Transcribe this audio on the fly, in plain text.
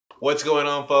What's going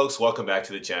on, folks? Welcome back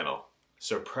to the channel.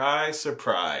 Surprise,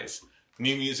 surprise.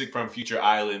 New music from Future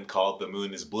Island called The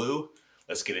Moon is Blue.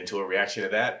 Let's get into a reaction to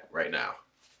that right now.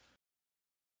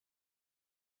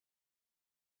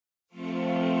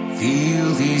 Feel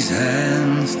these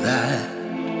hands that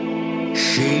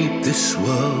shape this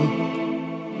world,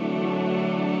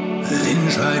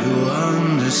 then try to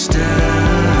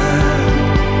understand.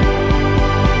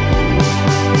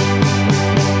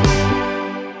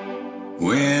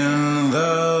 When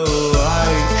the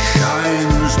light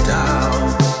shines down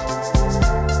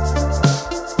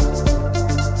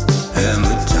and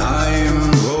the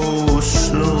time goes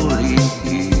slowly,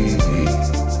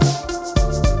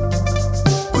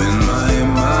 when my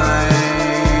mind's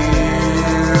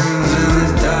in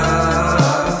the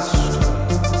dust,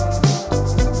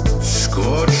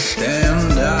 scorched and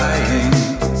dying,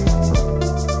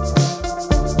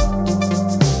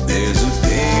 there's a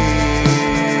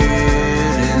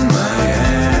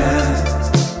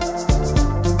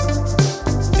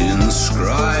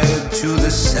to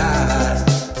the sad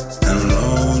and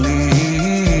lonely.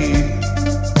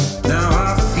 Now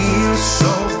I feel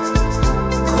so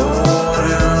cold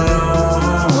and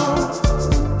alone,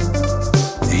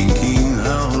 thinking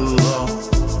how long.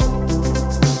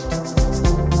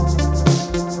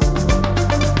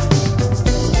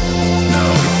 Now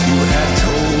if you had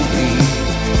told me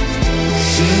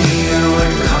she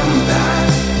would come back,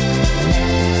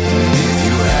 and if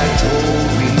you had told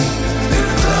me the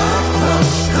clock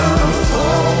was gonna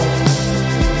fall,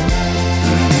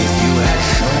 and if you had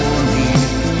shown me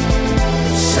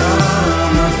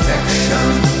some affection,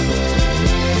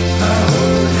 I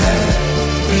would have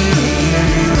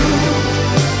believed you.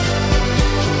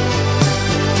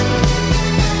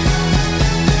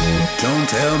 Don't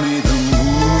tell me the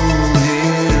moon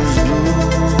is blue,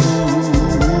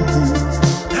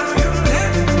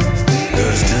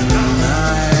 'cause tonight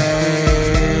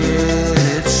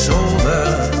it's over.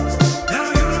 Now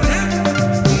the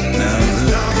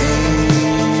pain's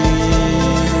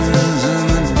in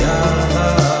the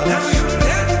dark,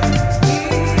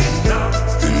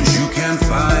 and you can't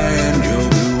find your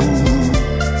blue.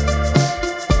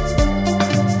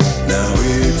 Now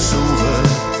it's over.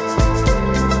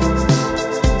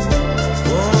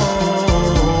 Oh,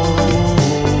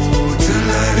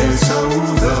 tonight it's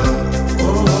over. Oh,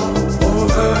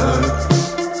 over.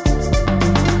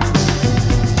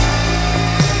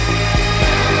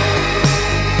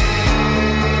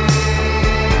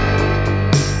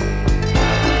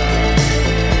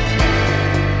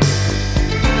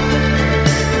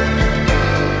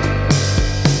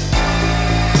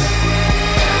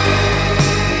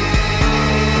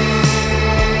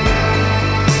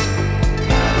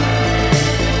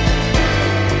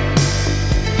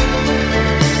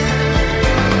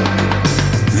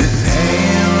 The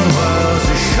pain was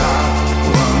a sharp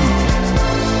one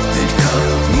that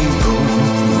cut me both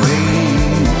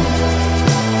ways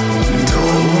and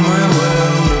tore my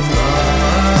world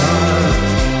apart.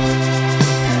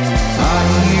 I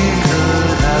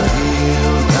could have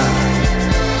healed that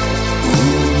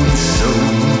wound so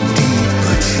deep,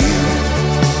 but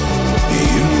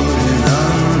you wouldn't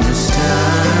understand.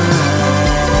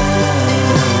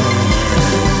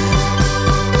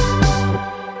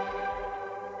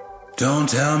 Don't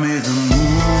tell me the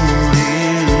moon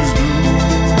is blue,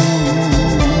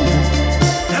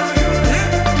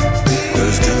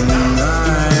 'cause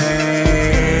tonight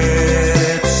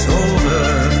it's over.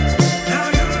 Now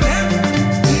the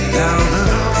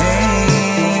pain's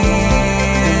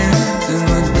in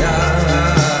the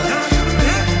dark,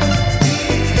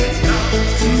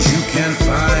 and you can't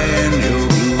find your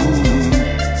blue.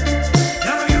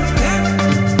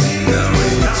 Now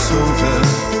it's over.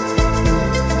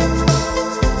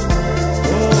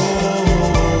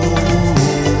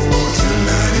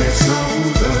 Tonight it's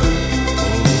over.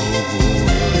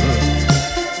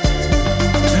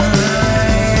 Tonight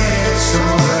it's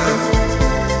over.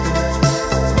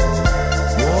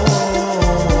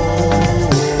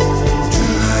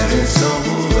 Tonight it's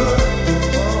over.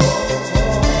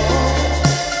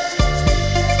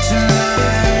 Tonight it's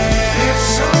over.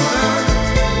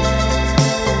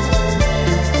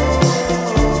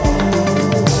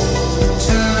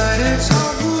 Tonight it's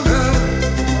over.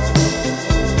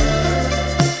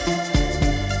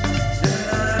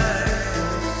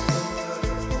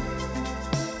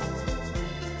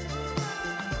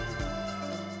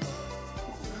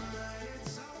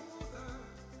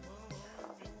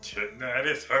 Tonight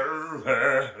it's over.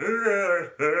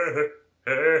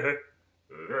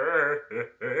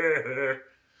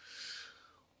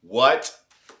 What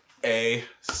a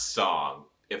song.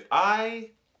 If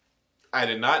I I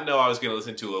did not know I was going to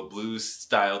listen to a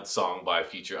blues-styled song by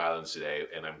Future Islands today,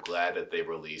 and I'm glad that they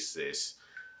released this.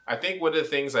 I think one of the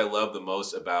things I love the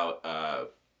most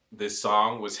about this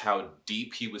song was how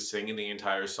deep he was singing the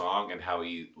entire song and how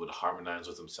he would harmonize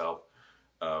with himself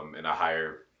in a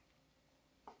higher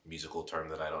musical term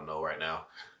that I don't know right now.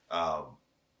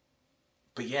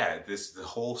 But yeah, the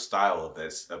whole style of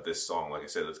this song, like I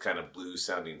said, it's kind of blues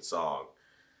sounding song.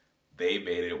 They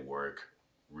made it work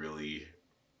really,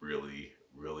 really,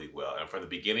 really well. And from the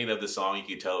beginning of the song, you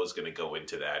could tell it was going to go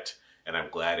into that. And I'm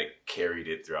glad it carried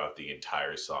it throughout the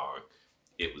entire song.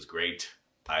 It was great.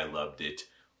 I loved it.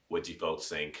 What do you folks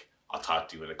think? I'll talk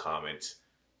to you in the comments.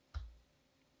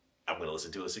 I'm going to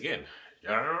listen to this again.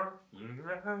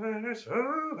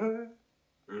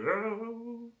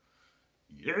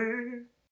 Yeah.